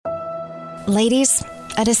Ladies,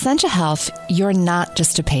 at Essentia Health, you're not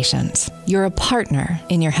just a patient. You're a partner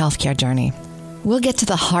in your healthcare journey. We'll get to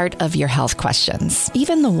the heart of your health questions,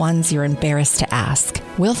 even the ones you're embarrassed to ask.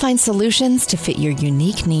 We'll find solutions to fit your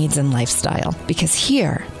unique needs and lifestyle, because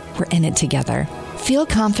here, we're in it together. Feel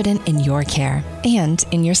confident in your care and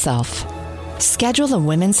in yourself. Schedule a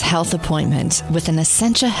women's health appointment with an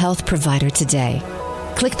Essentia Health provider today.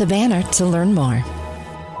 Click the banner to learn more.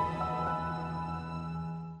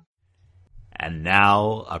 And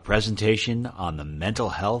now, a presentation on the Mental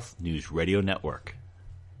Health News Radio Network.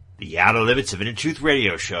 The Outer Limits of Inner Truth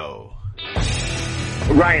Radio Show.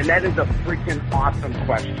 Ryan, that is a freaking awesome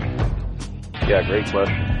question. Yeah, great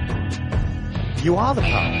question. You are the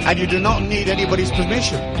power, and you do not need anybody's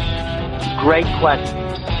permission. Great question.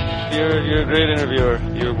 You're a great interviewer.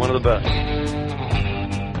 You're one of the best.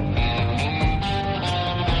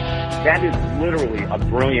 That is literally a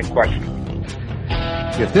brilliant question.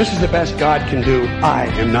 If this is the best God can do, I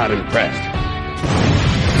am not impressed.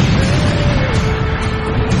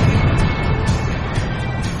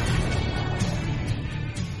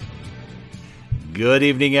 Good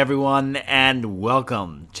evening, everyone, and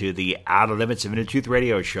welcome to the Outer Limits of Inner Truth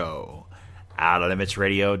Radio Show.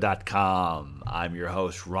 OuterLimitsRadio.com. I'm your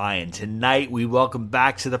host, Ryan. Tonight, we welcome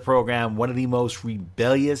back to the program one of the most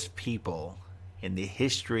rebellious people in the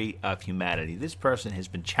history of humanity. This person has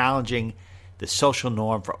been challenging the social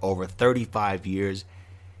norm for over 35 years.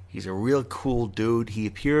 He's a real cool dude. He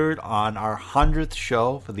appeared on our 100th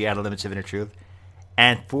show for the Outer Limits of Inner Truth,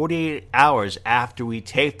 and 48 hours after we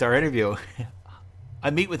taped our interview,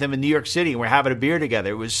 I meet with him in New York City, and we're having a beer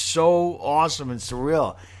together. It was so awesome and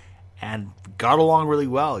surreal, and got along really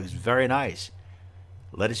well. He was very nice.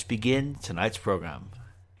 Let us begin tonight's program.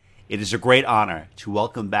 It is a great honor to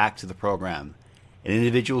welcome back to the program an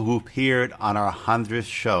individual who appeared on our 100th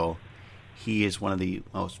show. He is one of the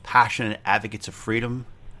most passionate advocates of freedom,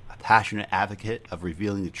 a passionate advocate of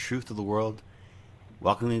revealing the truth to the world.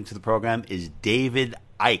 Welcoming to the program is David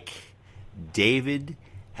Icke. David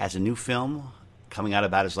has a new film coming out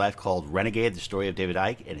about his life called Renegade, the story of David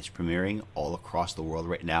Icke, and it's premiering all across the world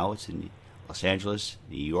right now. It's in Los Angeles,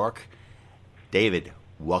 New York. David,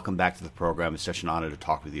 welcome back to the program. It's such an honor to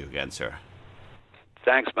talk with you again, sir.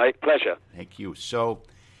 Thanks, mate. Pleasure. Thank you. So,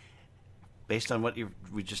 based on what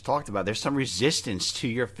we just talked about, there's some resistance to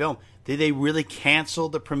your film. Did they really cancel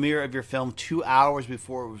the premiere of your film 2 hours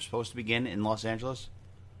before it was supposed to begin in Los Angeles?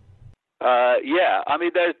 Yeah. I mean,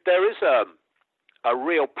 there is a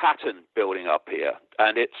real pattern building up here,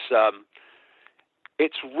 and it's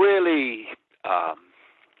really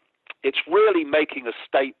making a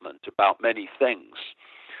statement about many things.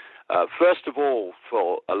 First of all,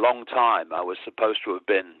 for a long time, I was supposed to have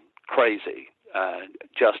been crazy,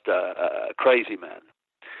 just a crazy man.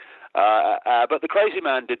 But the crazy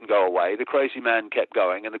man didn't go away. The crazy man kept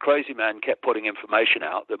going, and the crazy man kept putting information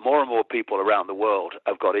out that more and more people around the world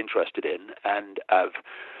have got interested in and have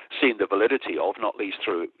seen the validity of, not least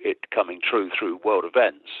through it coming true through world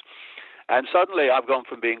events. And suddenly I've gone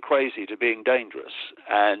from being crazy to being dangerous.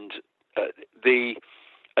 And the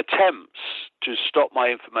attempts to stop my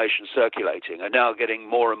information circulating are now getting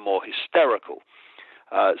more and more hysterical.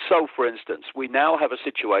 So, for instance, we now have a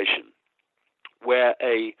situation where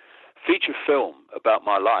a feature film about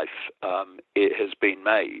my life it has been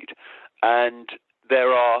made, and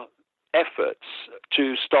there are efforts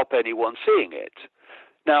to stop anyone seeing it.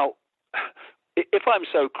 Now, if I'm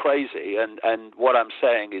so crazy and what I'm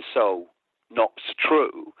saying is so not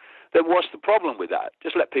true, then what's the problem with that?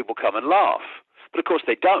 Just let people come and laugh. But of course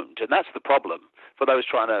they don't, and that's the problem for those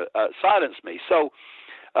trying to silence me. So,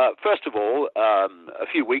 first of all, a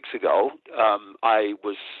few weeks ago, I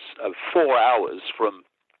was 4 hours from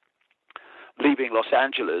leaving Los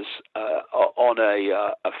Angeles on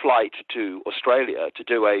a flight to Australia to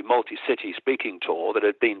do a multi-city speaking tour that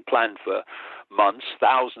had been planned for months.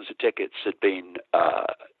 Thousands of tickets had been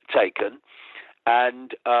taken,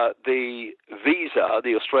 and the visa,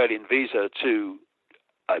 the Australian visa to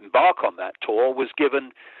embark on that tour, was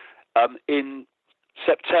given in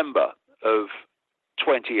September of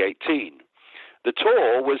 2018. The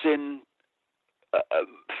tour was in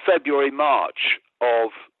February, March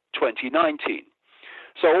of 2019.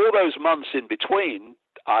 So all those months in between,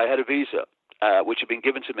 I had a visa, which had been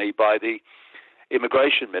given to me by the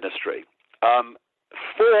Immigration Ministry. 4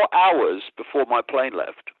 hours before my plane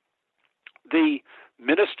left, the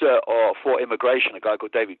Minister for Immigration, a guy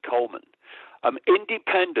called David Coleman,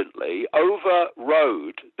 independently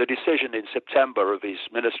overrode the decision in September of his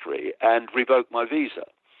ministry and revoked my visa.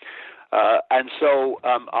 And so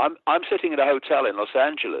I'm sitting in a hotel in Los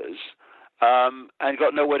Angeles and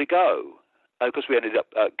got nowhere to go. because we ended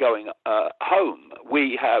up going home,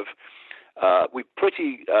 we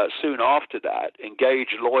pretty soon after that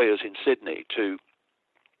engaged lawyers in Sydney to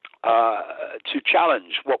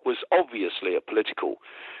challenge what was obviously a political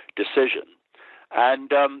decision.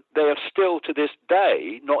 And they have still, to this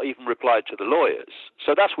day, not even replied to the lawyers.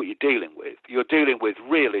 So that's what you're dealing with. You're dealing with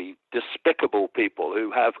really despicable people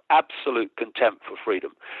who have absolute contempt for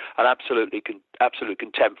freedom and absolute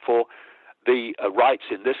contempt for the rights,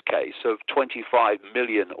 in this case, of 25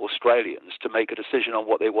 million Australians to make a decision on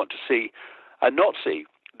what they want to see and not see.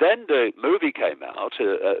 Then the movie came out.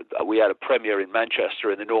 We had a premiere in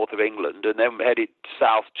Manchester in the north of England, and then headed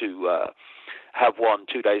south to have one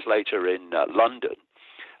 2 days later in London.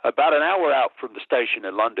 About an hour out from the station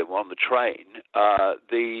in London, we're on the train.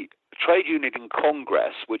 The Trade Union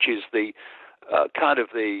Congress, which is the kind of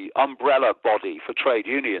the umbrella body for trade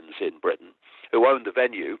unions in Britain, who own the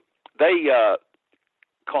venue, they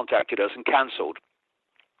contacted us and cancelled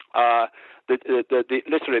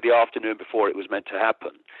literally the afternoon before it was meant to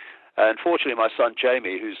happen. Unfortunately, my son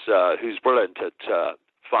Jamie, who's brilliant at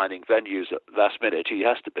finding venues at last minute, he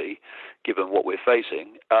has to be, given what we're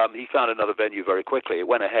facing, he found another venue very quickly. It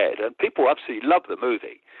went ahead, and people absolutely love the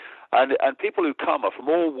movie. And people who come are from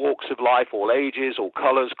all walks of life, all ages, all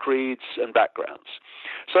colors, creeds, and backgrounds.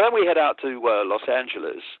 So then we head out to Los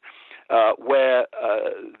Angeles, where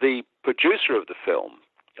the producer of the film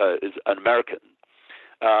is an American.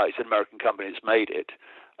 It's an American company that's made it.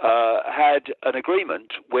 Had an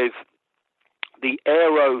agreement with the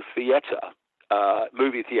Aero Theater,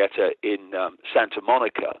 movie theater in Santa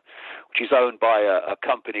Monica, which is owned by a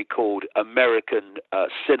company called American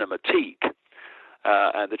Cinematique.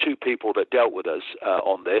 And the two people that dealt with us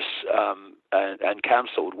on this and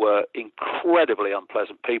cancelled were incredibly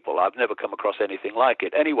unpleasant people. I've never come across anything like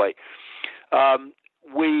it. Anyway,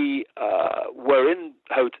 we were in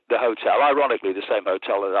the hotel, ironically the same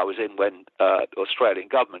hotel that I was in when the Australian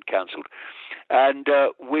government cancelled. And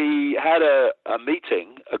we had a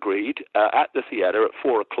meeting agreed at the theatre at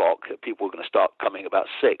 4 o'clock. People were going to start coming about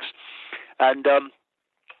 6. And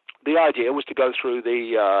the idea was to go through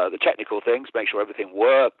the technical things, make sure everything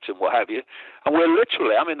worked and what have you. And we're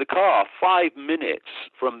literally, I'm in the car 5 minutes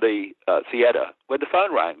from the theatre when the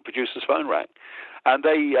phone rang, producer's phone rang. And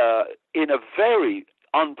they, in a very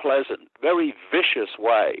unpleasant, very vicious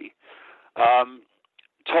way,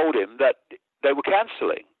 told him that they were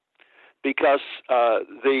cancelling because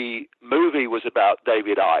the movie was about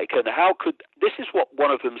David Icke, and this is what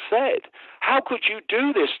one of them said, how could you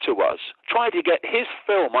do this to us, try to get his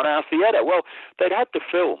film on our theatre? Well, they'd had the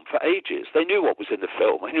film for ages. They knew what was in the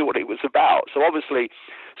film. They knew what it was about. So obviously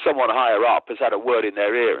someone higher up has had a word in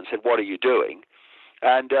their ear and said, what are you doing?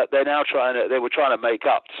 And they're now they were trying to make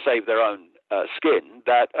up to save their own skin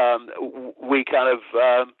that we kind of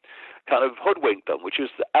hoodwinked them, which is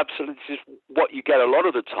absolutely what you get a lot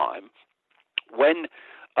of the time when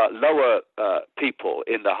lower people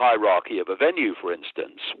in the hierarchy of a venue, for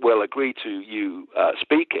instance, will agree to you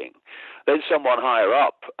speaking. Then someone higher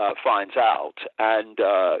up finds out and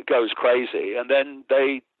goes crazy, and then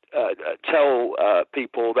they tell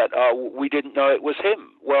people that, we didn't know it was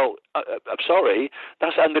him. Well, I'm sorry,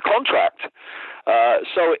 that's under contract.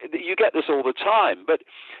 So you get this all the time. But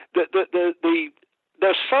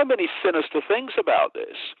there's so many sinister things about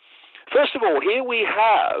this. First of all, here we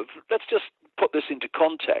have, let's just put this into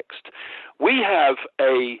context. We have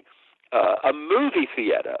a movie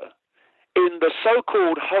theater in the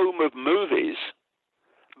so-called home of movies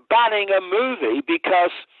banning a movie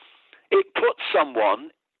because it puts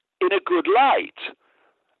someone in a good light.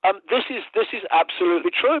 This is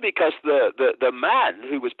absolutely true because the man,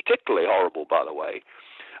 who was particularly horrible, by the way,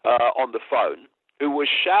 on the phone, who was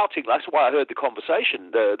shouting, that's why I heard the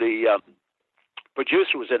conversation, the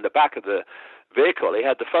producer was in the back of the vehicle, he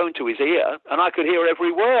had the phone to his ear, and I could hear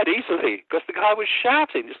every word easily because the guy was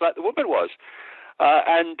shouting just like the woman was.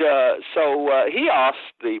 So he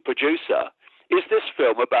asked the producer, is this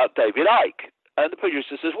film about David Icke? And the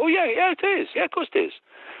producer says, well, yeah, it is. Yeah, of course it is.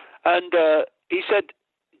 And he said,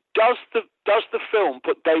 does the film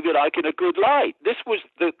put David Icke in a good light? This was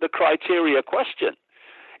the criteria question.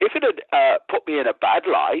 If it had put me in a bad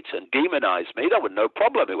light and demonized me, that would no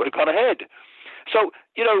problem. It would have gone ahead. So,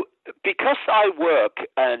 because I work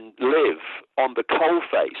and live on the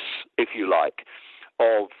coalface, if you like,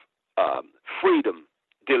 of freedom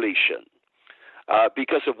deletion,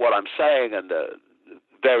 because of what I'm saying and the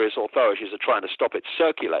various authorities are trying to stop it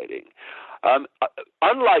circulating,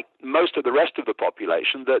 unlike most of the rest of the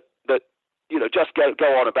population that just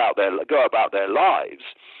go about their lives,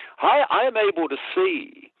 I am able to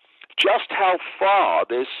see just how far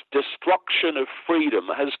this destruction of freedom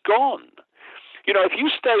has gone. If you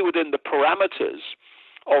stay within the parameters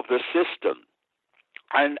of the system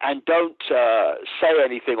and don't say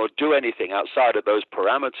anything or do anything outside of those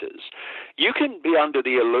parameters, you can be under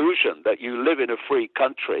the illusion that you live in a free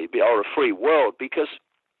country or a free world, because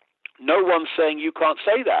no one's saying you can't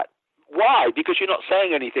say that. Why? Because you're not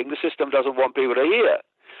saying anything the system doesn't want people to hear.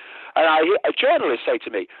 And I hear a journalist say to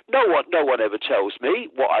me, no one ever tells me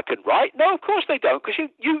what I can write. No, of course they don't, because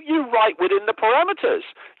you write within the parameters.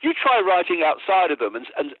 You try writing outside of them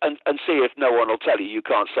and see if no one will tell you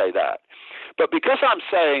can't say that. But because I'm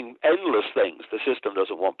saying endless things the system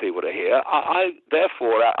doesn't want people to hear,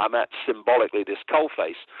 therefore I'm at symbolically this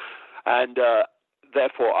coalface. And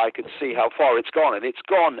therefore I can see how far it's gone. And it's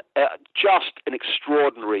gone just an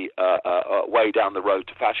extraordinary way down the road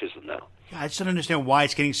to fascism now. I just don't understand why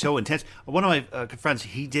it's getting so intense. One of my good friends,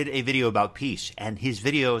 he did a video about peace, and his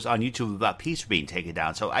videos on YouTube about peace are being taken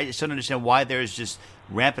down. So I just don't understand why there's just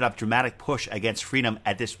rampant up, dramatic push against freedom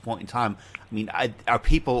at this point in time. I mean, are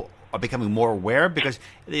people becoming more aware? Because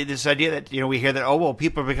this idea that, we hear that,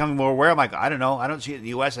 people are becoming more aware. I'm like, I don't know. I don't see it in the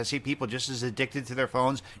U.S. I see people just as addicted to their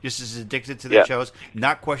phones, just as addicted to their shows,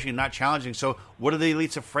 not questioning, not challenging. So what are the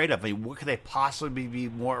elites afraid of? I mean, what could they possibly be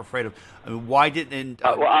more afraid of? I mean, why didn't...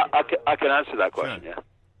 I can answer that question, sure.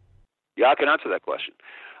 Yeah, I can answer that question.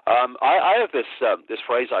 I have this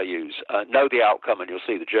phrase I use, know the outcome and you'll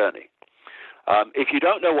see the journey. If you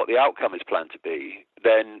don't know what the outcome is planned to be,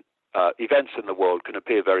 then events in the world can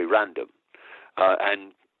appear very random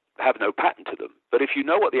and have no pattern to them. But if you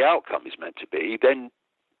know what the outcome is meant to be, then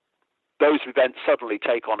those events suddenly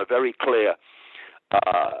take on a very clear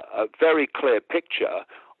picture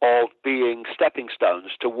of being stepping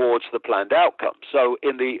stones towards the planned outcome. So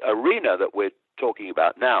in the arena that we're talking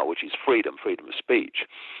about now, which is freedom of speech,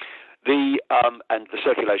 and the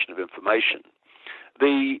circulation of information,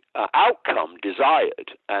 the outcome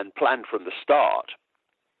desired and planned from the start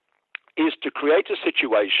is to create a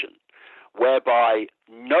situation whereby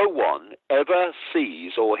no one ever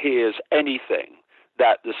sees or hears anything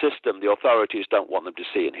that the system, the authorities don't want them to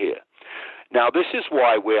see and hear. Now, this is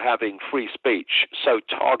why we're having free speech so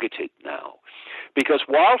targeted now, because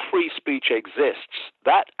while free speech exists,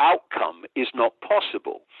 that outcome is not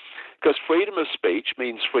possible, because freedom of speech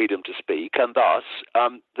means freedom to speak, and thus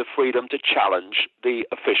the freedom to challenge the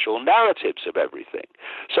official narratives of everything.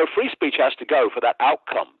 So free speech has to go for that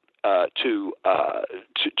outcome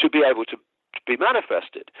to be able to be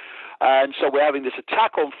manifested. And so we're having this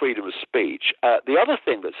attack on freedom of speech. The other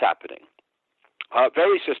thing that's happening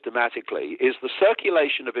very systematically is the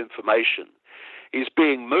circulation of information is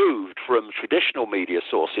being moved from traditional media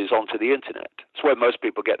sources onto the internet. It's where most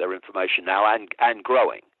people get their information now, and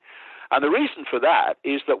growing. And the reason for that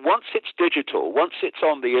is that once it's digital, once it's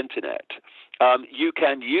on the internet, you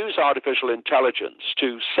can use artificial intelligence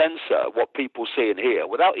to censor what people see and hear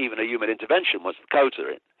without even a human intervention once the codes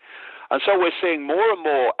are in. And so we're seeing more and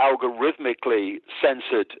more algorithmically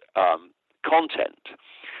censored content.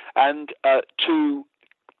 And to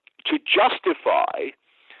justify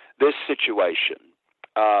this situation,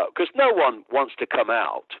 because no one wants to come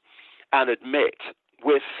out and admit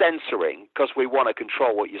we're censoring because we want to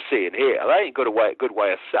control what you see and hear. That ain't a good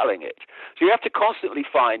way of selling it. So you have to constantly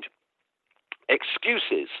find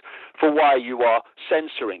excuses for why you are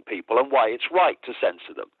censoring people and why it's right to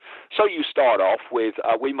censor them. So you start off with,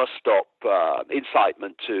 we must stop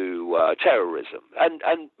incitement to terrorism. And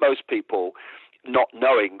most people, not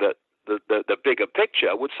knowing that the bigger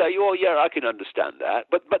picture, would say, oh, yeah, I can understand that.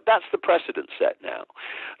 But that's the precedent set now.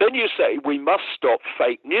 Then you say, we must stop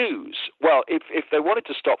fake news. Well, if they wanted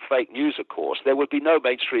to stop fake news, of course, there would be no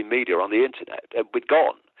mainstream media on the internet. It would be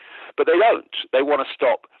gone. But they don't. They want to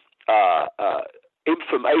stop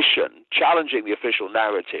information challenging the official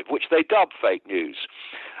narrative, which they dub fake news.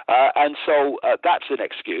 And so that's an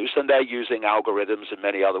excuse, and they're using algorithms and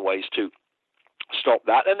many other ways to stop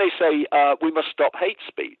that. And they say we must stop hate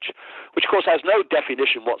speech, which of course has no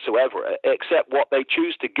definition whatsoever except what they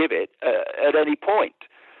choose to give it at any point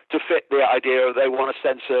to fit the idea they want to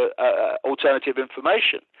censor alternative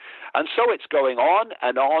information. And so it's going on,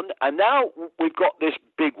 and now we've got this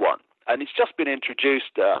big one. And it's just been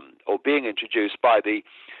introduced, or being introduced by the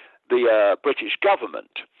British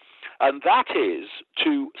government, and that is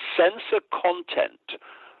to censor content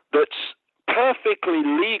that's perfectly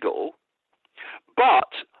legal,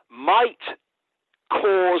 but might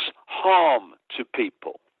cause harm to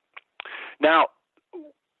people. Now,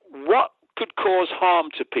 what could cause harm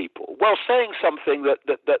to people? Well, saying something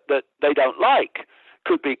that they don't like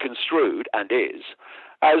could be construed, and is,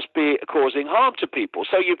 as causing harm to people.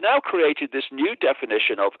 So you've now created this new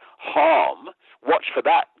definition of harm. Watch for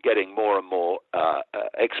that getting more and more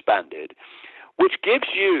expanded, which gives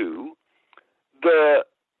you the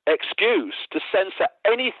excuse to censor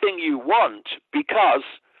anything you want because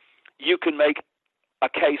you can make a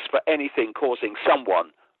case for anything causing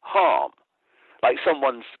someone harm. Like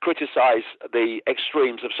someone's criticize the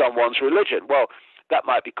extremes of someone's religion. Well, that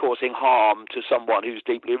might be causing harm to someone who's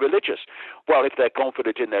deeply religious. Well, if they're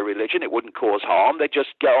confident in their religion, it wouldn't cause harm. They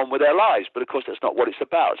just get on with their lives. But of course, that's not what it's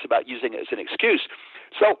about. It's about using it as an excuse.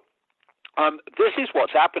 So this is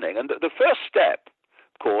what's happening. And the first step,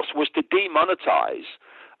 of course, was to demonetize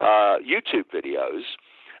YouTube videos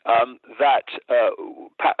that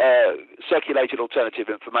circulated alternative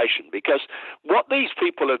information. Because what these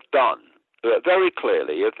people have done very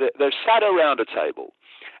clearly, they've sat around a table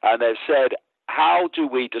and they've said, how do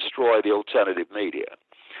we destroy the alternative media?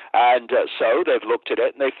 And so they've looked at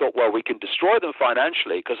it and they thought, well, we can destroy them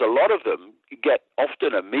financially because a lot of them get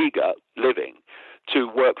often a meager living to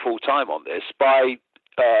work full-time on this by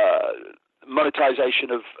monetization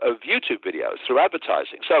of YouTube videos through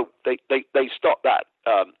advertising. So they stop that,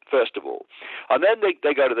 first of all. And then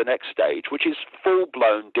they go to the next stage, which is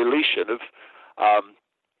full-blown deletion of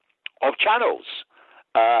channels.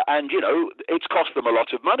 And, it's cost them a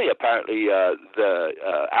lot of money. Apparently, the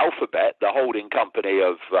Alphabet, the holding company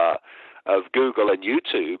of Google and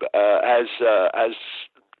YouTube, has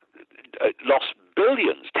lost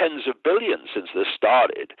billions, tens of billions since this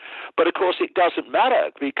started. But, of course, it doesn't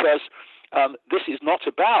matter because this is not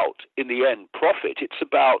about, in the end, profit. It's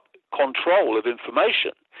about control of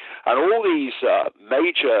information. And all these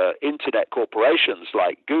major internet corporations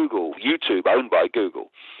like Google, YouTube, owned by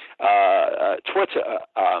Google, Twitter,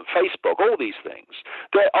 Facebook, all these things,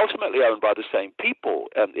 they're ultimately owned by the same people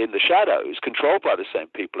in the shadows, controlled by the same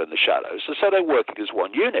people in the shadows, and so they're working as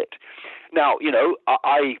one unit. Now,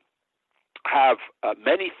 I have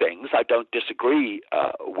many things I don't disagree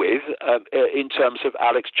with in terms of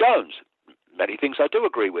Alex Jones. Many things I do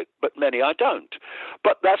agree with, but many I don't.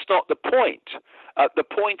 But that's not the point. The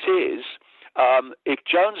point is, if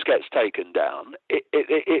Jones gets taken down,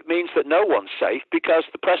 it means that no one's safe because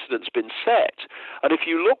the precedent's been set. And if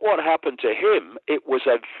you look what happened to him, it was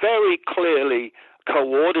a very clearly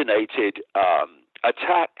coordinated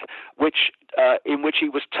attack, in which he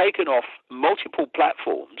was taken off multiple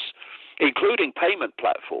platforms, including payment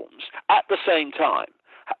platforms, at the same time.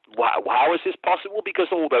 How is this possible?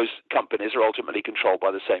 Because all those companies are ultimately controlled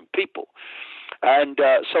by the same people. And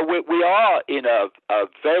so we are in a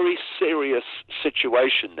very serious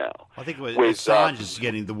situation now. I think Assange is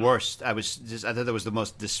getting the worst. I thought that was the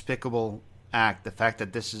most despicable act. The fact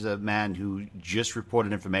that this is a man who just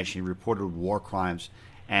reported information, he reported war crimes,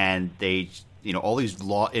 and they, all these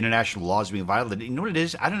international laws being violated. You know what it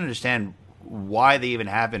is? I don't understand why they even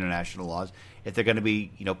have international laws if they're going to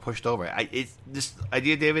be, pushed over. This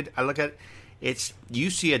idea, David, I look at it's you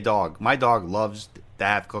see a dog. My dog loves to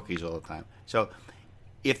have cookies all the time. So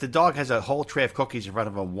if the dog has a whole tray of cookies in front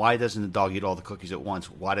of him, why doesn't the dog eat all the cookies at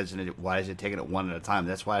once? Why is it taking it one at a time?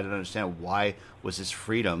 That's why I don't understand why was this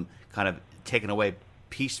freedom kind of taken away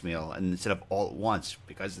piecemeal and instead of all at once?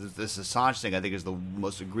 Because this Assange thing, I think, is the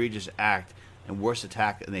most egregious act and worst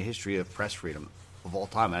attack in the history of press freedom of all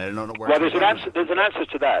time. I don't know where. Well, there's an answer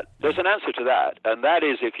to that. There's an answer to that, and that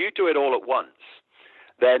is if you do it all at once,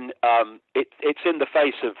 then it's in the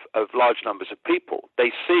face of large numbers of people.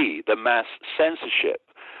 They see the mass censorship.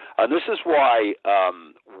 And this is why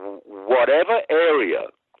whatever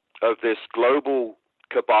area of this global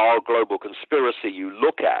cabal, global conspiracy you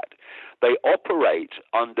look at, they operate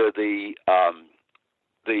under the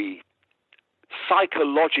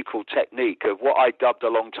psychological technique of what I dubbed a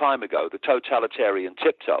long time ago, the totalitarian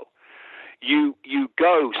tiptoe. You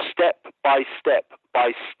go step by step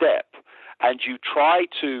by step, and you try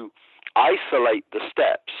to isolate the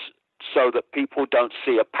steps so that people don't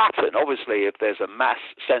see a pattern. Obviously, if there's a mass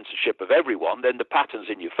censorship of everyone, then the pattern's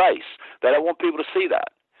in your face. They don't want people to see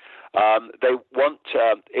that. They want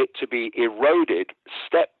it to be eroded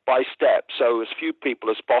step by step so as few people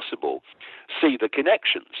as possible see the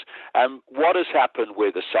connections. And what has happened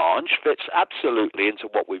with Assange fits absolutely into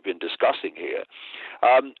what we've been discussing here,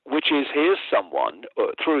 which is here's someone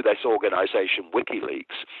through this organization,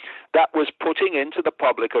 WikiLeaks, that was putting into the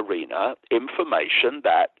public arena information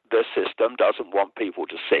that the system doesn't want people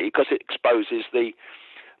to see because it exposes the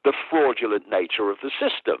fraudulent nature of the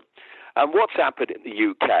system. And what's happened in the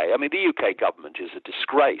UK, I mean, the UK government is a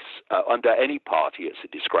disgrace. Under any party, it's a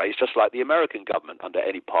disgrace, just like the American government under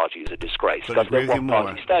any party is a disgrace. Because they're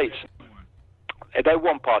one-party states. They're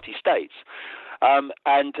one-party states.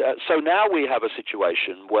 So now we have a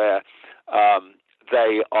situation where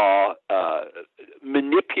they are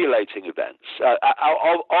manipulating events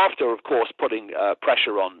after, of course, putting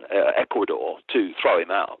pressure on Ecuador to throw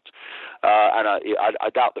him out. And I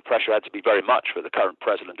doubt the pressure had to be very much for the current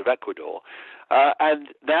president of Ecuador. And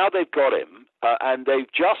now they've got him, and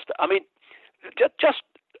they've just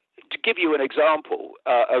to give you an example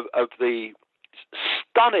of the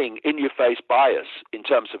stunning in-your-face bias in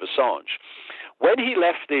terms of Assange. When he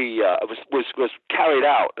left was carried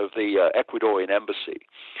out of the Ecuadorian embassy,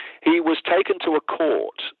 he was taken to a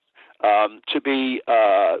court to be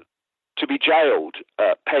jailed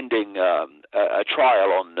pending a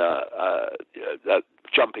trial on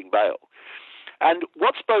jumping bail. And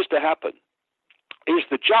what's supposed to happen is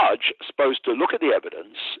the judge supposed to look at the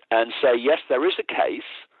evidence and say, yes, there is a case,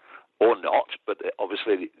 or not, but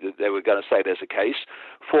obviously they were going to say there's a case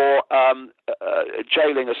for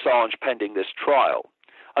jailing Assange pending this trial.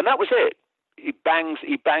 And that was it. He bangs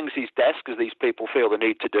his desk, as these people feel the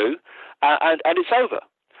need to do, and it's over.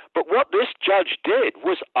 But what this judge did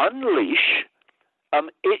was unleash,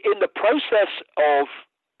 in the process of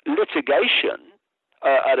litigation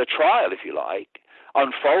at a trial, if you like,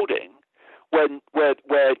 unfolding,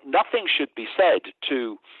 where nothing should be said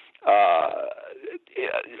to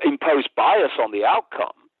impose bias on the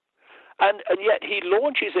outcome, and yet he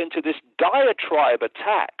launches into this diatribe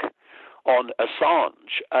attack on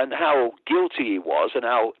Assange and how guilty he was and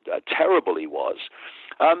how terrible he was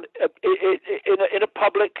in a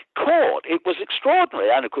public court. It was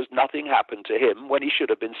extraordinary, and of course nothing happened to him when he should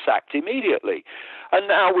have been sacked immediately. And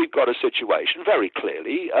now we've got a situation very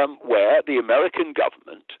clearly where the American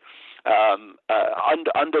government,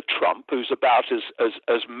 under Trump, who's about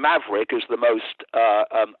as maverick as the most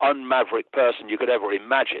unmaverick person you could ever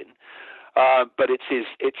imagine, but it's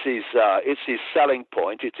his selling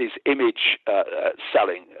point, it's his image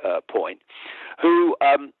selling point, who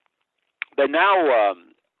they now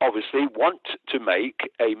obviously want to make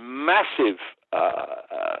a massive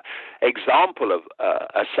example of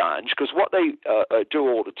Assange, because what they do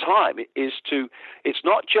all the time is it's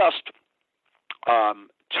not just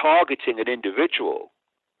targeting an individual,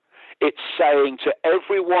 it's saying to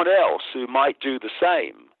everyone else who might do the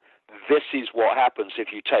same, this is what happens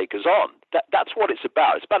if you take us on. That's what it's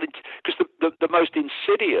about. It's about, because the most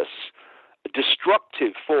insidious,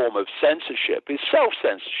 destructive form of censorship is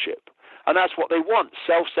self-censorship. And that's what they want,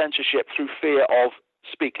 self-censorship through fear of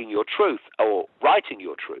speaking your truth or writing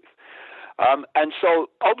your truth. And so,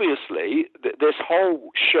 obviously, this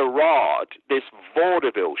whole charade, this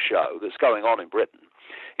vaudeville show that's going on in Britain,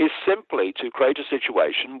 is simply to create a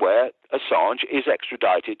situation where Assange is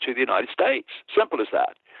extradited to the United States. Simple as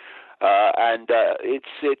that. And it's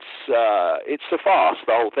a farce.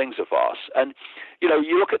 The whole thing's a farce. And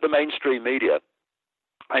you look at the mainstream media,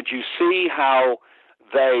 and you see how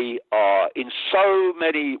they are, in so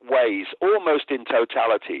many ways, almost in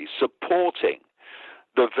totality, supporting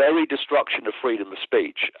the very destruction of freedom of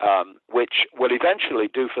speech, which will eventually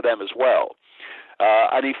do for them as well.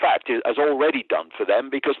 And in fact, it has already done for them,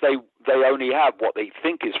 because they only have what they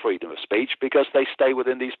think is freedom of speech because they stay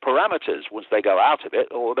within these parameters. Once they go out of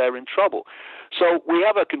it, or they're in trouble. So we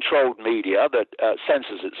have a controlled media that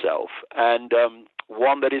censors itself, and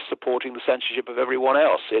one that is supporting the censorship of everyone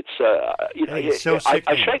else. It's so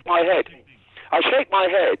I shake my head. I shake my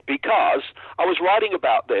head because I was writing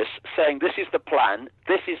about this, saying this is the plan.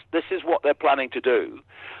 This is what they're planning to do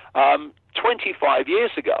 25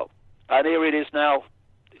 years ago. And here it is now,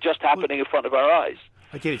 just happening in front of our eyes.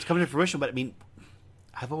 Okay, it's coming to fruition, but I mean,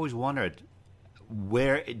 I've always wondered,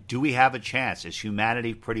 where do we have a chance? Is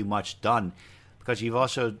humanity pretty much done? Because you've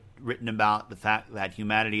also written about the fact that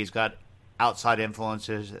humanity has got outside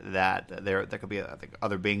influences, that there could be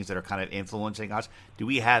other beings that are kind of influencing us. Do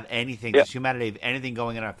we have anything, does humanity have anything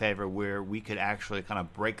going in our favor where we could actually kind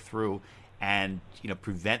of break through and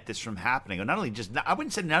prevent this from happening? Or I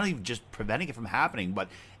wouldn't say not only just preventing it from happening, but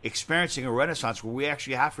experiencing a renaissance where we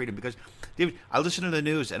actually have freedom. Because, David, I listen to the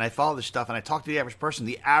news and I follow this stuff and I talk to the average person.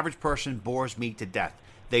 The average person bores me to death.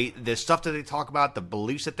 The stuff that they talk about, the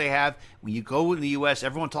beliefs that they have. When you go in the U.S.,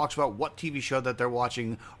 everyone talks about what TV show that they're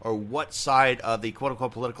watching or what side of the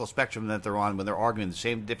quote-unquote political spectrum that they're on when they're arguing the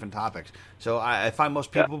same different topics. So I find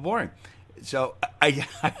most people boring. So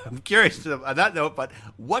I'm curious on that note, but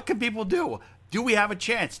what can people do? Do we have a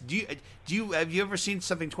chance? Have you ever seen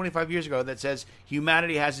something 25 years ago that says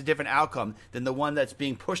humanity has a different outcome than the one that's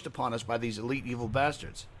being pushed upon us by these elite evil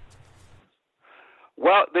bastards?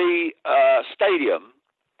 Well, the stadium,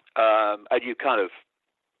 and you kind of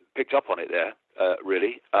picked up on it there,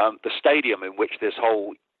 really. The stadium in which this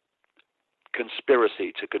whole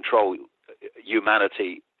conspiracy to control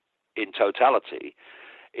humanity in totality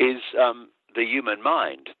is the human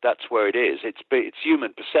mind. That's where it is. It's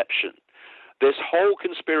human perception. This whole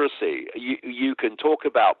conspiracy, you can talk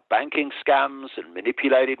about banking scams and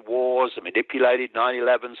manipulated wars and manipulated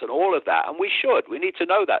 9/11s and all of that, and we should. We need to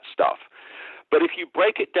know that stuff. But if you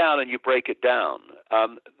break it down and you break it down,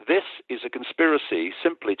 this is a conspiracy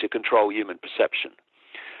simply to control human perception.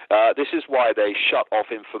 This is why they shut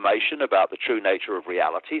off information about the true nature of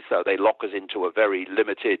reality, so they lock us into a very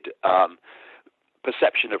limited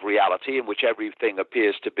perception of reality in which everything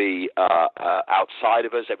appears to be outside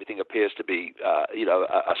of us, everything appears to be,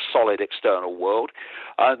 a solid external world.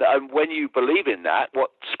 And when you believe in that,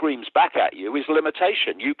 what screams back at you is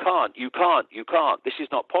limitation. You can't. This is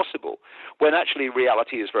not possible. When actually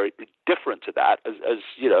reality is very different to that, as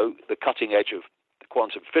the cutting edge of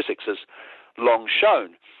quantum physics has long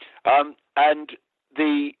shown. And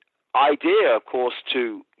the idea, of course,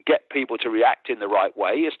 to get people to react in the right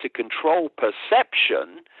way is to control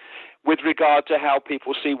perception with regard to how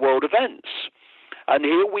people see world events. And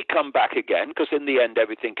here we come back again, because in the end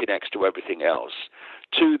everything connects to everything else,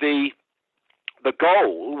 to the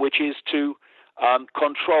goal, which is to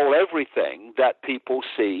control everything that people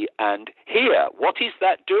see and hear. What is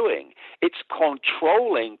that doing? It's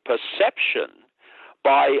controlling perception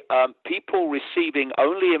by people receiving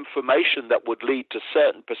only information that would lead to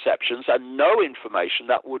certain perceptions and no information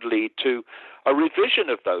that would lead to a revision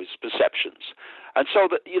of those perceptions. And so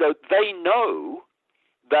that, they know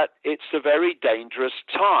that it's a very dangerous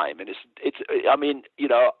time. And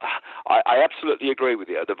I absolutely agree with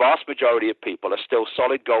you. The vast majority of people are still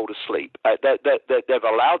solid gold asleep. They've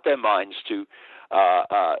allowed their minds to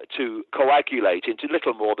coagulate into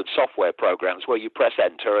little more than software programs where you press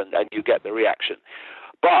enter and you get the reaction.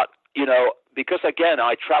 But, because, again,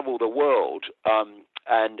 I travel the world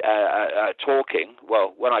and talking,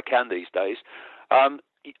 well, when I can these days,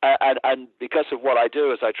 and because of what I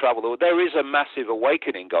do as I travel the world, there is a massive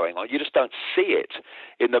awakening going on. You just don't see it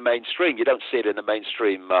in the mainstream. You don't see it in the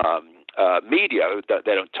mainstream media.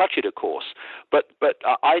 They don't touch it, of course. But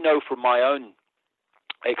I know from my own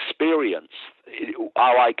experience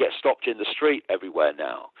how I get stopped in the street everywhere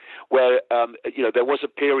now, where, there was a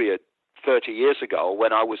period 30 years ago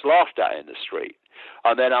when I was laughed at in the street,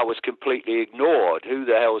 and then I was completely ignored. Who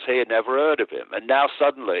the hell's he? Never heard of him. And now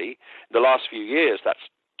suddenly, in the last few years,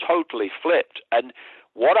 that's totally flipped. And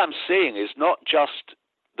what I'm seeing is not just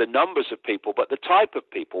the numbers of people, but the type of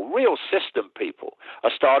people, real system people,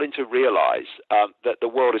 are starting to realize that the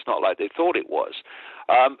world is not like they thought it was.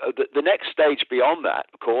 The next stage beyond that,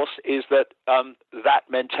 of course, is that that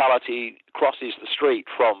mentality crosses the street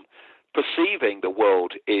from perceiving the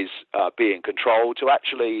world is being controlled to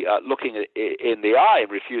actually looking in the eye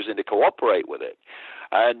and refusing to cooperate with it.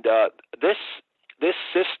 And this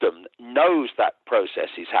system knows that process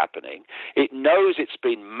is happening. It knows it's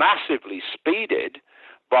been massively speeded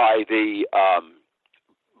by the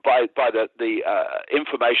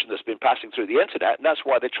information that's been passing through the internet, and that's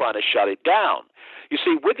why they're trying to shut it down. You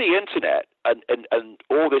see, with the internet and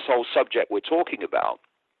all this whole subject we're talking about,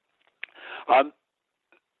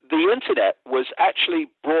 the internet was actually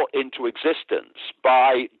brought into existence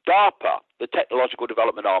by DARPA, the technological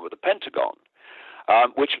development arm of the Pentagon,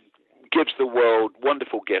 which gives the world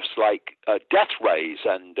wonderful gifts like death rays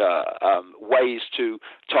and ways to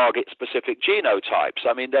target specific genotypes.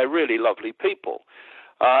 I mean, they're really lovely people.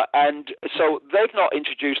 And so they've not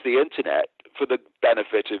introduced the internet for the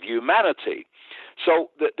benefit of humanity. So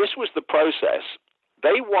this was the process.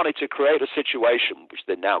 They wanted to create a situation, which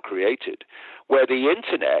they now created, where the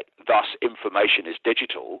internet, thus information is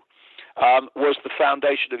digital, was the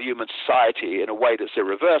foundation of human society in a way that's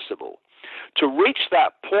irreversible. To reach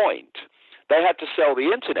that point, they had to sell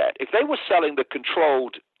the internet. If they were selling the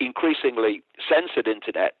controlled, increasingly censored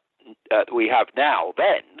internet that we have now,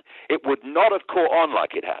 then it would not have caught on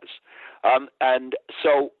like it has. And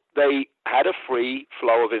so they had a free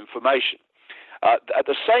flow of information. At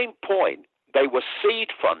the same point, they were seed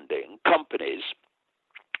funding companies,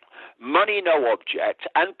 money no object,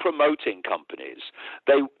 and promoting companies.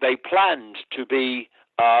 They planned to be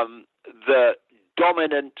the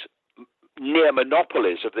dominant near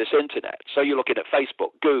monopolies of this internet. So you're looking at Facebook,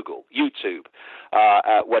 Google, YouTube,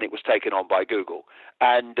 when it was taken on by Google,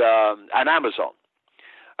 and Amazon,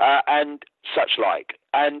 and such like.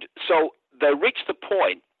 And so they reached the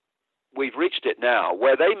point, we've reached it now,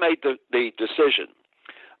 where they made the decision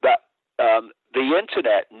that the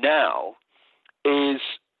internet now is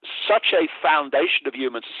such a foundation of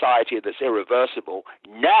human society that's irreversible.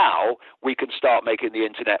 Now we can start making the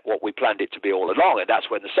internet what we planned it to be all along, and that's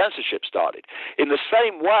when the censorship started. In the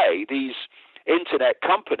same way, these internet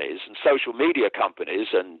companies and social media companies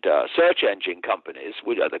and search engine companies,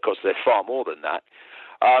 which, of course, they're far more than that,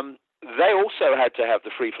 they also had to have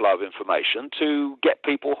the free flow of information to get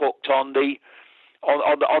people hooked on the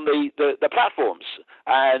platforms.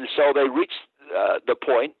 And so they reached the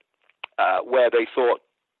point where they thought,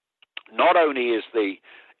 not only is the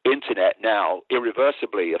internet now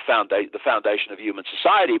irreversibly the foundation of human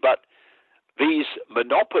society, but these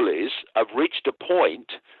monopolies have reached a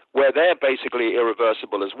point where they're basically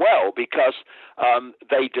irreversible as well, because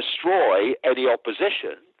they destroy any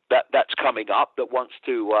opposition that's coming up that wants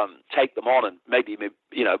to take them on and maybe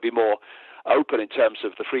be more open in terms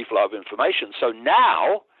of the free flow of information. So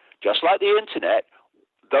now, just like the internet,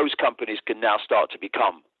 those companies can now start to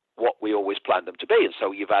become what we always planned them to be. And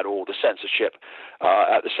so you've had all the censorship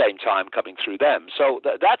at the same time coming through them. So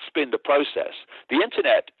that's been the process. The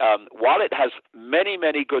internet, while it has many,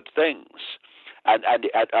 many good things, and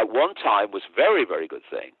at one time was very, very good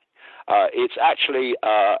thing, it's actually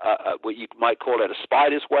what you might call it a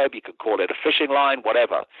spider's web, you could call it a fishing line,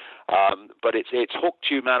 whatever. But it's hooked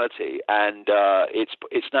humanity, and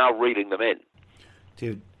it's now reeling them in.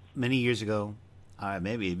 Dude, many years ago,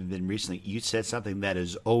 maybe even recently, you said something that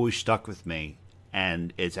has always stuck with me,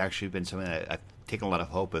 and it's actually been something that I've taken a lot of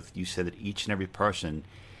hope with. You said that each and every person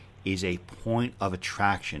is a point of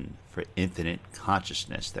attraction for infinite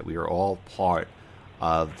consciousness, that we are all part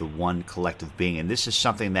of the one collective being. And this is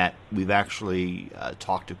something that we've actually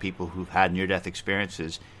talked to people who've had near-death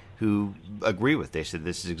experiences who agree with. They said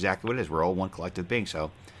this is exactly what it is. We're all one collective being.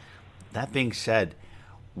 So that being said,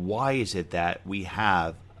 why is it that we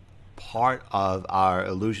have part of our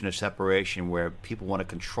illusion of separation where people want to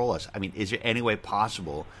control us? I mean, is there any way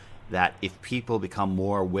possible that if people become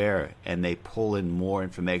more aware and they pull in more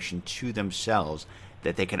information to themselves,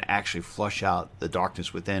 that they can actually flush out the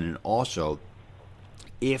darkness within? And also,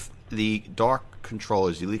 if the dark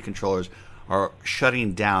controllers, the elite controllers, are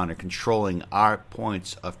shutting down or controlling our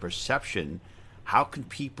points of perception, how can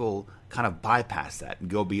people kind of bypass that and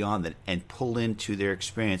go beyond that and pull into their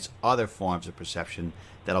experience other forms of perception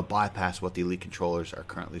that'll bypass what the elite controllers are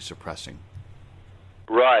currently suppressing?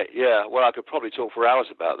 Right, yeah. Well, I could probably talk for hours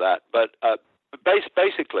about that. But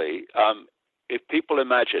basically, if people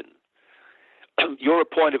imagine you're a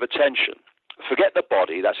point of attention, forget the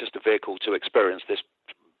body, that's just a vehicle to experience this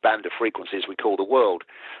band of frequencies we call the world,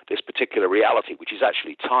 this particular reality, which is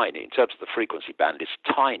actually tiny. In terms of the frequency band, it's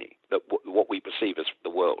tiny, that what we perceive as the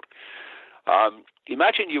world.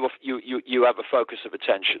 Imagine you have a focus of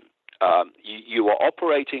attention. You are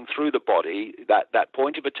operating through the body. That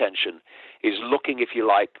point of attention is looking, if you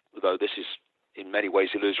like, though this is in many ways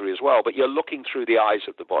illusory as well, but you're looking through the eyes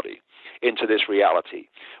of the body into this reality.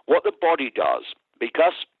 What the body does,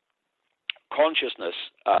 because consciousness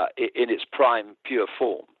in its prime pure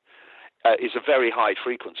form is a very high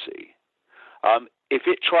frequency, if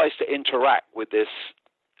it tries to interact with this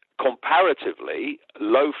comparatively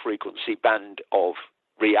low frequency band of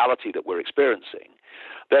reality that we're experiencing,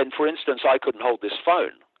 then, for instance, I couldn't hold this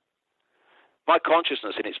phone. My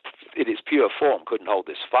consciousness in its pure form couldn't hold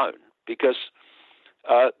this phone because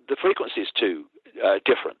the frequency is too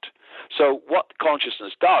different. So what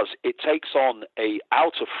consciousness does, it takes on a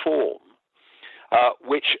outer form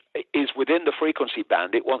which is within the frequency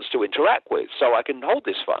band it wants to interact with. So I can hold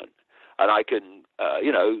this phone, and I can,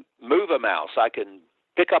 move a mouse. I can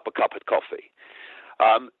pick up a cup of coffee,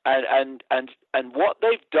 and what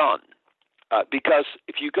they've done, because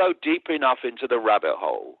if you go deep enough into the rabbit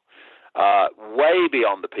hole, way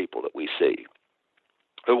beyond the people that we see,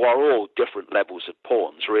 who are all different levels of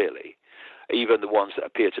pawns, really, even the ones that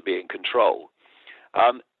appear to be in control,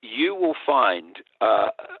 you will find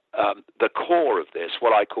the core of this,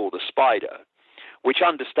 what I call the spider, which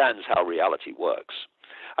understands how reality works.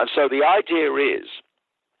 And so the idea is,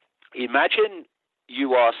 imagine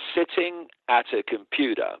you are sitting at a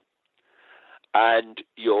computer and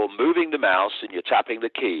you're moving the mouse and you're tapping the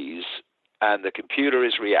keys and the computer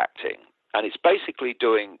is reacting. And it's basically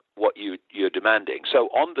doing what you're demanding. So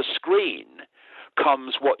on the screen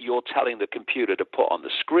comes what you're telling the computer to put on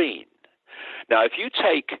the screen. Now, if you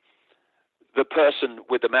take the person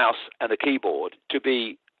with the mouse and the keyboard to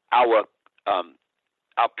be our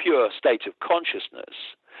pure state of consciousness,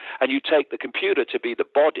 and you take the computer to be the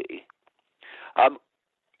body,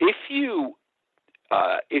 if you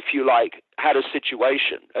like, had a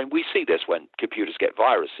situation, and we see this when computers get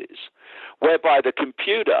viruses, whereby the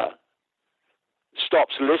computer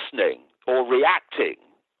stops listening or reacting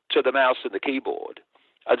to the mouse and the keyboard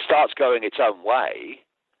and starts going its own way,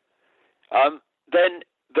 then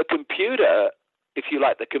the computer, if you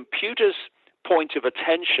like, the computer's point of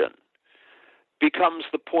attention becomes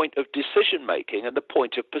the point of decision making and the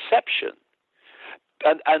point of perception.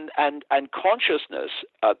 And consciousness,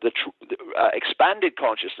 the expanded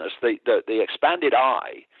consciousness, the expanded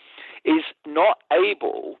I, is not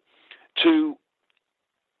able to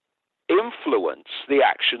influence the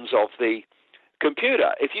actions of the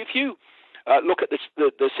computer. If you look at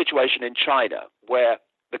the situation in China, where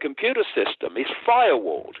the computer system is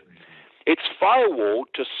firewalled, it's firewalled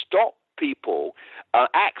to stop people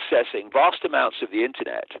accessing vast amounts of the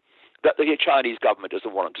internet that the Chinese government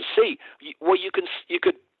doesn't want them to see. Well, you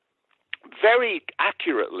could very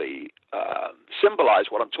accurately symbolize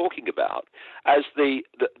what I'm talking about as the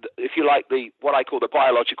if you like, what I call the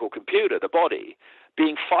biological computer, the body,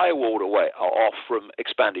 being firewalled off from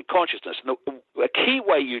expanded consciousness. And a key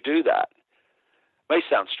way you do that may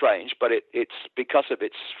sound strange, but it's because of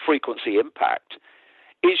its frequency impact,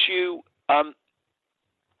 is you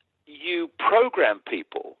program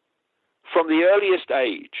people from the earliest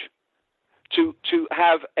age to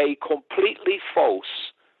have a completely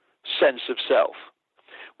false sense of self.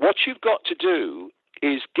 What you've got to do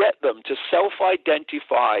is get them to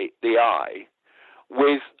self-identify the I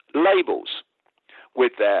with labels,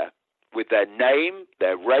 with their name,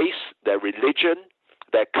 their race, their religion,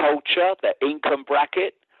 their culture, their income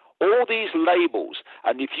bracket, all these labels.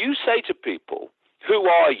 And if you say to people, "Who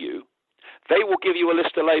are you?" they will give you a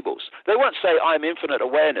list of labels. They won't say, "I'm infinite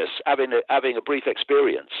awareness, having a brief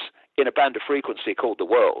experience in a band of frequency called the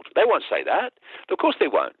world." They won't say that. Of course they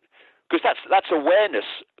won't, because that's awareness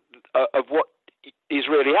of what is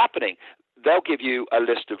really happening. They'll give you a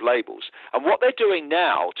list of labels. And what they're doing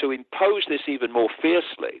now to impose this even more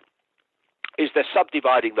fiercely is they're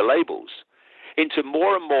subdividing the labels into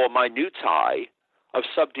more and more minutiae of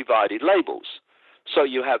subdivided labels. So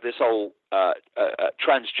you have this whole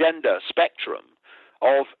transgender spectrum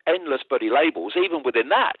of endless bloody labels, even within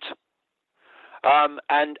that. And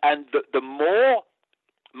the more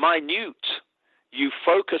minute you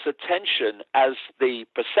focus attention as the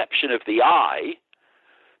perception of the I,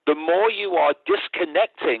 the more you are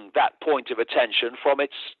disconnecting that point of attention from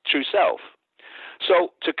its true self.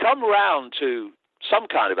 So to come round to some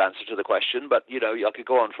kind of answer to the question, but I could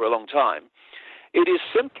go on for a long time, it is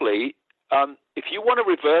simply, if you want to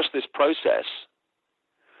reverse this process,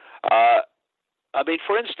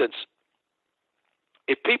 for instance,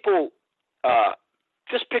 if people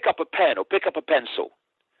just pick up a pen or pick up a pencil,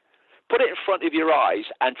 put it in front of your eyes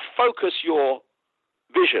and focus your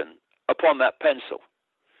vision upon that pencil.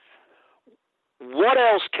 What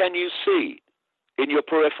else can you see in your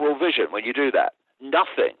peripheral vision when you do that?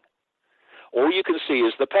 Nothing. All you can see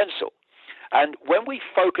is the pencil. And when we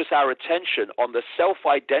focus our attention on the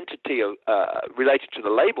self-identity related to the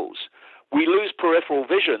labels, we lose peripheral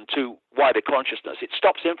vision to wider consciousness. It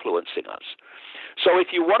stops influencing us. So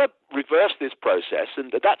if you want to reverse this process,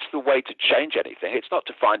 and that's the way to change anything, it's not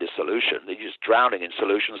to find a solution. You're just drowning in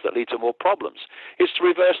solutions that lead to more problems. It's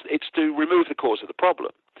to remove the cause of the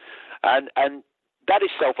problem. And that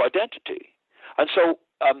is self-identity. And so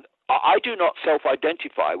I do not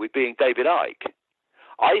self-identify with being David Icke.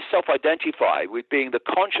 I self-identify with being the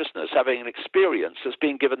consciousness having an experience as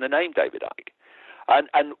being given the name David Icke.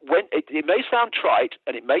 And when it may sound trite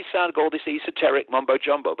and it may sound all this esoteric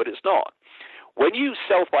mumbo-jumbo, but it's not. When you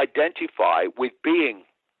self-identify with being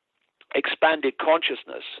expanded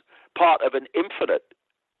consciousness, part of an infinite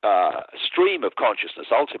stream of consciousness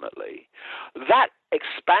ultimately, that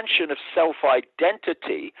expansion of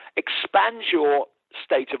self-identity expands your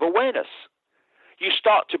state of awareness. You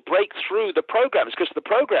start to break through the programs, because the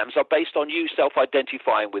programs are based on you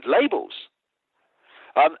self-identifying with labels.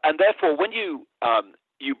 And therefore, when you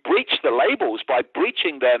breach the labels by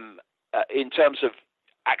breaching them in terms of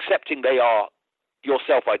accepting they are your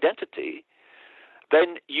self-identity,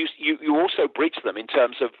 then you also breach them in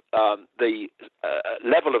terms of the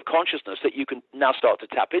level of consciousness that you can now start to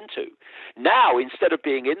tap into. Now, instead of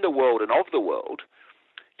being in the world and of the world,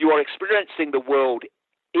 you are experiencing the world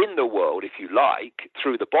in the world, if you like,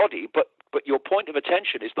 through the body, but your point of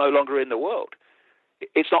attention is no longer in the world.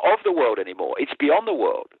 It's not of the world anymore. It's beyond the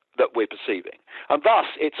world that we're perceiving. And thus,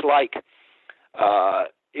 it's like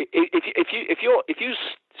if you're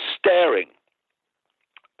staring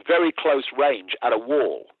very close range at a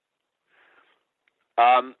wall,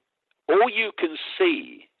 all you can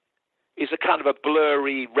see is a kind of a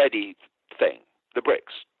blurry, reddy thing, the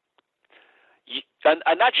bricks. And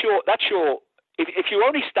that's your. If you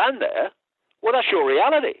only stand there, well, that's your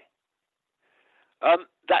reality.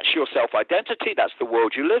 That's your self-identity. That's the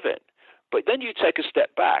world you live in. But then you take a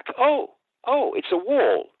step back. Oh, it's a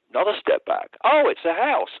wall. Another step back. Oh, it's a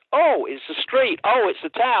house. Oh, it's a street. Oh, it's a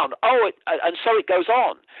town. And so it goes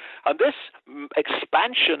on. And this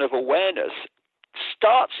expansion of awareness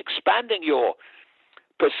starts expanding your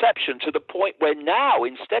perception to the point where now,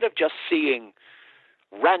 instead of just seeing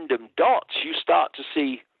random dots, you start to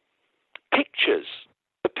see pictures.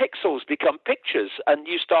 The pixels become pictures, and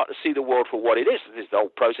you start to see the world for what it is. This is the whole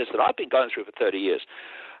process that I've been going through for 30 years.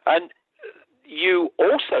 And you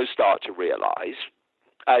also start to realize,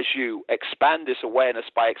 as you expand this awareness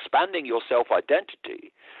by expanding your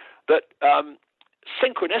self-identity, that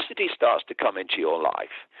synchronicity starts to come into your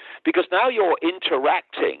life, because now you're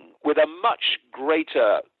interacting with a much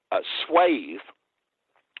greater swathe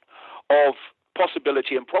of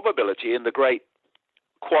possibility and probability in the great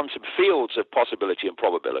quantum fields of possibility and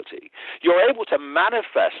probability. You're able to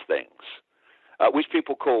manifest things which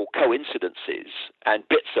people call coincidences and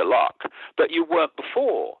bits of luck that you weren't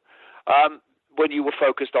before, when you were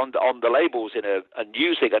focused on the labels and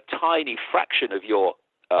using a tiny fraction of your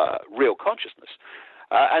real consciousness.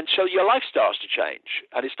 And so your life starts to change,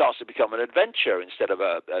 and it starts to become an adventure instead of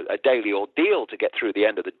a daily ordeal to get through the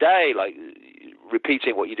end of the day, like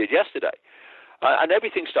repeating what you did yesterday. And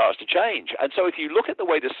everything starts to change. And so if you look at the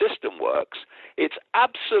way the system works, it's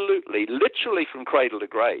absolutely, literally from cradle to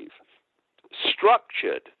grave,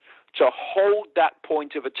 structured to hold that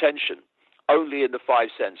point of attention only in the five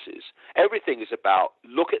senses. Everything is about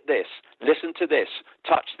look at this, listen to this,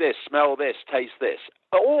 touch this, smell this, taste this.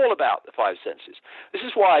 All about the five senses. This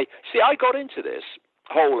is why, see, I got into this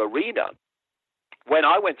whole arena when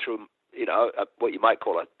I went through, what you might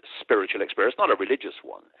call a spiritual experience, not a religious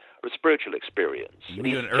one, or a spiritual experience. You were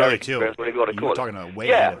doing it early, too. You were talking about way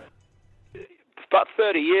ahead. About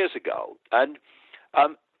 30 years ago. And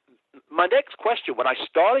my next question, when I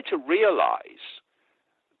started to realize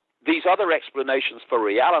these other explanations for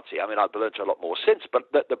reality, I mean, I've learned a lot more since,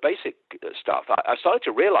 but the basic stuff, I started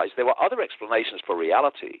to realize there were other explanations for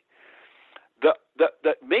reality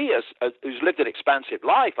that me, as who's lived an expansive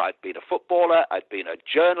life, I'd been a footballer, I'd been a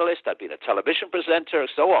journalist, I'd been a television presenter, and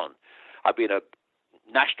so on. I'd been a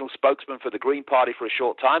national spokesman for the Green Party for a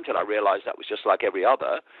short time till I realized that was just like every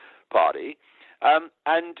other party. And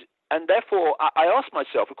therefore, I asked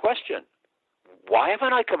myself a question. Why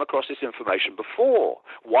haven't I come across this information before?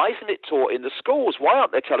 Why isn't it taught in the schools? Why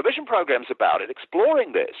aren't there television programs about it,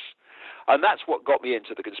 exploring this? And that's what got me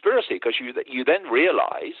into the conspiracy, because you then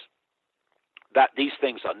realize that these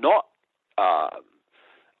things are not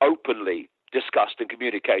openly discussed and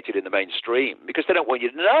communicated in the mainstream because they don't want you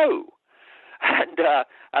to know. And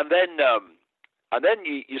then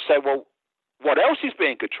you say, well, what else is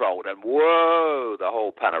being controlled? And whoa, the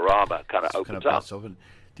whole panorama kind of opens up.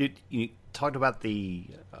 Dude, you talked about the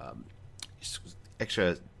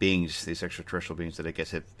extra beings, these extraterrestrial beings that I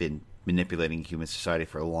guess have been manipulating human society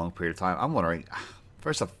for a long period of time. I'm wondering,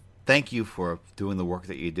 first off, thank you for doing the work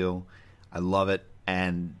that you do. I love it,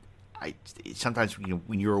 and sometimes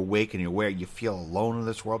when you're awake and you're aware, you feel alone in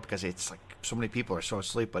this world because it's like so many people are so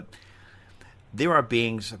asleep. But there are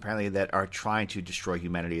beings apparently that are trying to destroy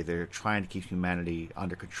humanity. They're trying to keep humanity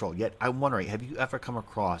under control. Yet I'm wondering, have you ever come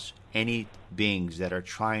across any beings that are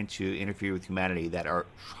trying to interfere with humanity, that are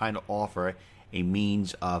trying to offer a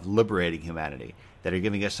means of liberating humanity, that are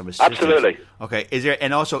giving us some assistance? Absolutely. Okay. Is there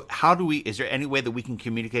any way that we can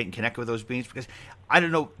communicate and connect with those beings? Because I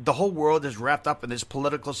don't know, the whole world is wrapped up in this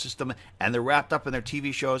political system, and they're wrapped up in their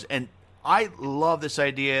TV shows. And I love this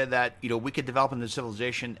idea that we could develop into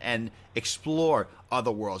civilization and explore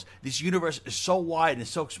other worlds. This universe is so wide and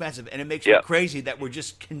so expansive, and it makes me crazy that we're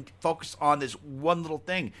just focused on this one little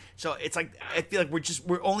thing. So it's like I feel like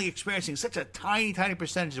we're only experiencing such a tiny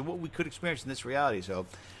percentage of what we could experience in this reality. So,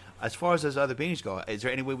 as far as those other beings go, is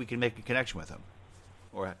there any way we can make a connection with them?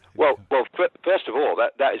 Well, first of all,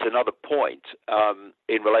 that is another point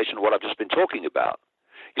in relation to what I've just been talking about.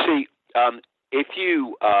 You see, if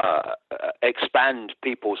you expand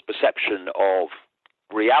people's perception of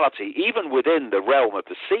reality, even within the realm of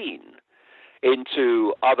the seen,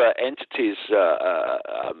 into other entities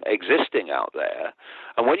existing out there,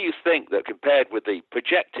 and when you think that compared with the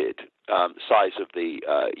projected size of the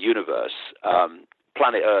universe,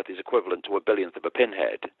 planet Earth is equivalent to a billionth of a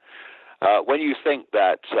pinhead, when you think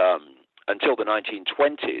that until the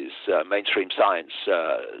 1920s, mainstream science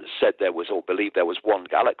said there was, or believed there was, one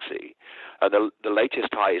galaxy, and the latest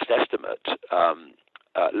highest estimate,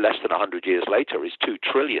 less than 100 years later, is 2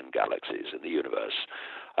 trillion galaxies in the universe.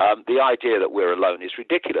 The idea that we're alone is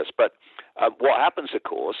ridiculous. But what happens, of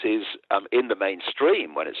course, is in the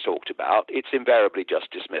mainstream, when it's talked about, it's invariably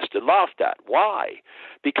just dismissed and laughed at. Why?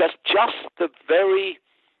 Because just the very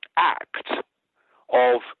act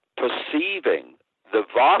of perceiving the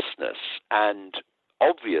vastness and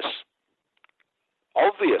obviousness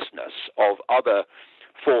of other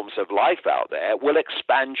forms of life out there will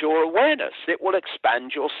expand your awareness. It will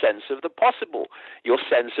expand your sense of the possible, your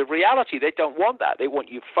sense of reality. They don't want that. They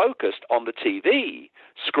want you focused on the TV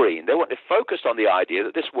screen. They want you focused on the idea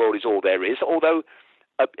that this world is all there is, although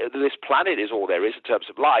this planet is all there is in terms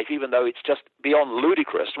of life, even though it's just beyond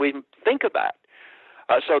ludicrous to even think of that.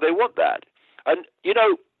 So they want that. And,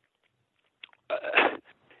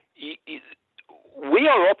 we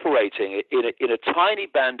are operating in a tiny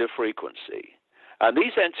band of frequency. And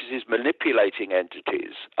these entities, manipulating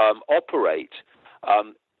entities, operate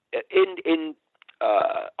in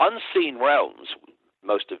unseen realms.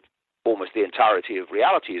 Almost the entirety of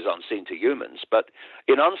reality is unseen to humans, but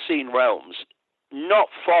in unseen realms, not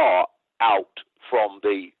far out from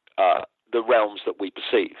the realms that we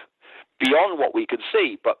perceive, beyond what we can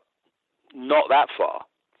see, but not that far,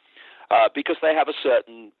 because they have a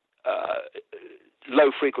certain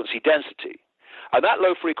low frequency density. And that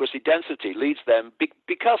low frequency density leads them,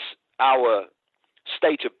 because our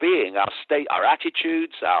state of being, our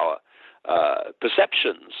attitudes, our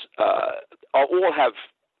perceptions, all have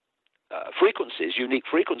frequencies, unique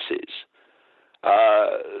frequencies.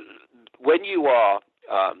 When you are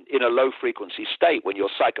in a low frequency state, when you're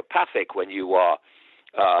psychopathic, when you are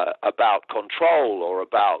about control or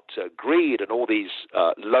about greed and all these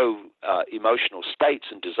low emotional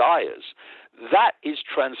states and desires, that is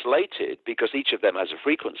translated, because each of them has a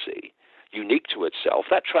frequency unique to itself,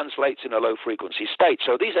 that translates in a low frequency state.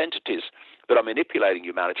 So these entities that are manipulating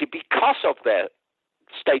humanity, because of their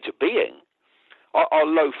state of being, are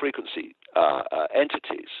low frequency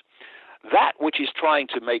entities. That which is trying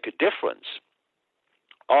to make a difference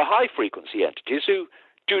are high frequency entities who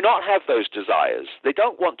do not have those desires. They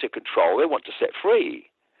don't want to control, they want to set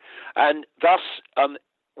free. And thus,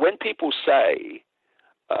 when people say,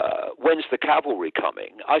 when's the cavalry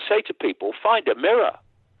coming? I say to people, find a mirror,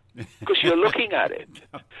 because you're looking at it.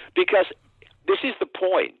 Because this is the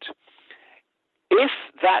point. If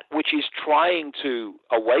that which is trying to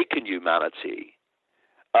awaken humanity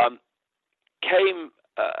came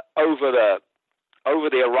over the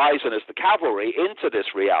horizon as the cavalry into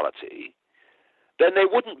this reality, then they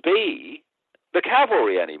wouldn't be the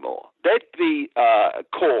cavalry anymore. They'd be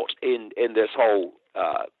caught in this whole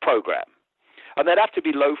program. And there'd have to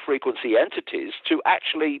be low-frequency entities to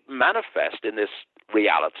actually manifest in this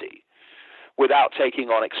reality without taking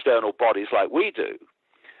on external bodies like we do.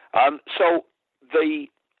 So the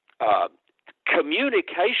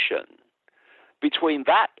communication between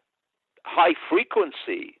that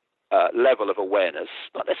high-frequency level of awareness,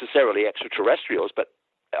 not necessarily extraterrestrials, but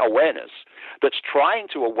awareness, that's trying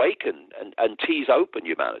to awaken and tease open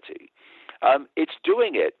humanity, it's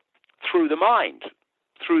doing it through the mind,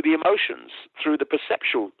 through the emotions, through the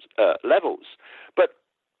perceptual levels. But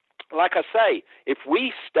like I say, if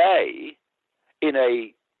we stay in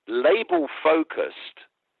a label-focused,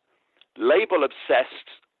 label-obsessed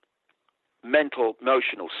mental,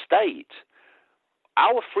 emotional state,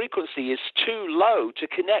 our frequency is too low to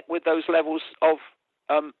connect with those levels of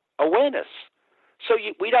awareness. So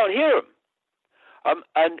we don't hear them.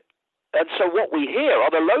 And so what we hear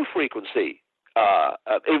are the low-frequency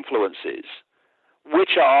influences,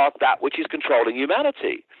 which are that which is controlling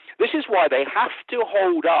humanity. This is why they have to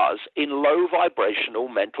hold us in low vibrational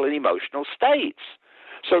mental and emotional states,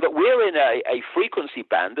 so that we're in a frequency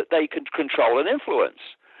band that they can control and influence.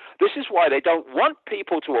 This is why they don't want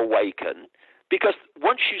people to awaken, because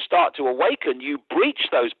once you start to awaken, you breach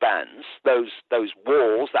those bands, those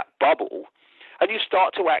walls, that bubble, and you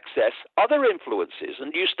start to access other influences,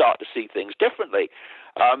 and you start to see things differently,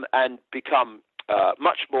 and become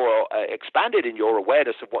much more expanded in your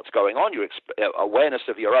awareness of what's going on, your awareness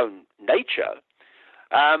of your own nature.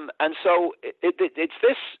 And so it's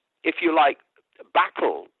this, if you like,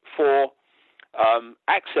 battle for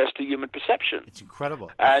access to human perception. It's incredible.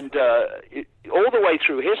 And all the way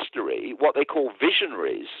through history, what they call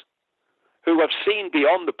visionaries, who have seen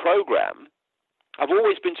beyond the program, have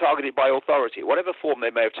always been targeted by authority, whatever form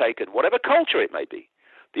they may have taken, whatever culture it may be.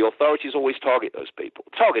 The authorities always target those people,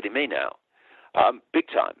 targeting me now. Big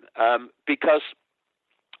time, because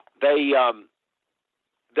they are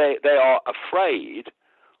afraid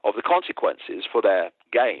of the consequences for their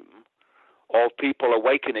game of people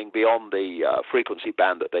awakening beyond the frequency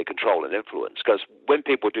band that they control and influence. Because when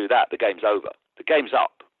people do that, the game's over. The game's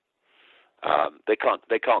up. They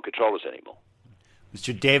can't control us anymore.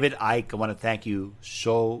 Mr. David Icke, I want to thank you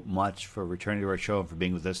so much for returning to our show and for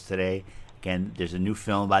being with us today. Again, there's a new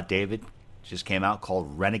film about David. Just came out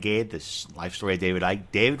called Renegade, this life story of David Icke.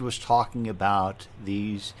 David was talking about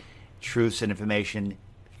these truths and information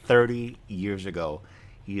 30 years ago.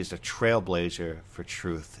 He is a trailblazer for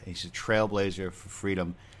truth. He's a trailblazer for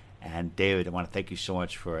freedom. And David, I want to thank you so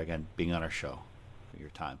much for, again, being on our show, for your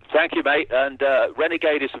time. Thank you, mate. And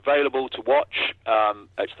Renegade is available to watch.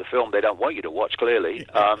 It's the film they don't want you to watch, clearly,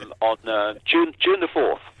 on June the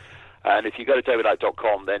 4th. And if you go to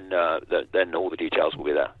davidicke.com, then all the details will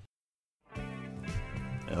be there.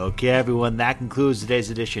 Okay, everyone, that concludes today's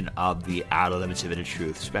edition of the Outer Limits of Inner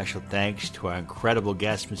Truth. Special thanks to our incredible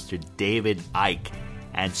guest, Mr. David Icke.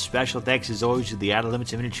 And special thanks, as always, to the Outer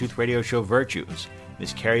Limits of Inner Truth radio show Virtues,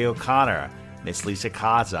 Miss Carrie O'Connor, Miss Lisa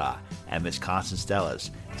Kaza, and Miss Constance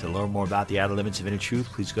Stellas. To learn more about the Outer Limits of Inner Truth,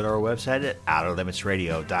 please go to our website at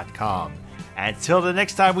outerlimitsradio.com. Until the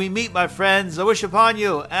next time we meet, my friends, I wish upon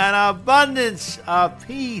you an abundance of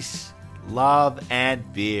peace, love,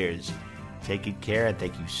 and beers. Take good care, and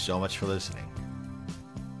thank you so much for listening.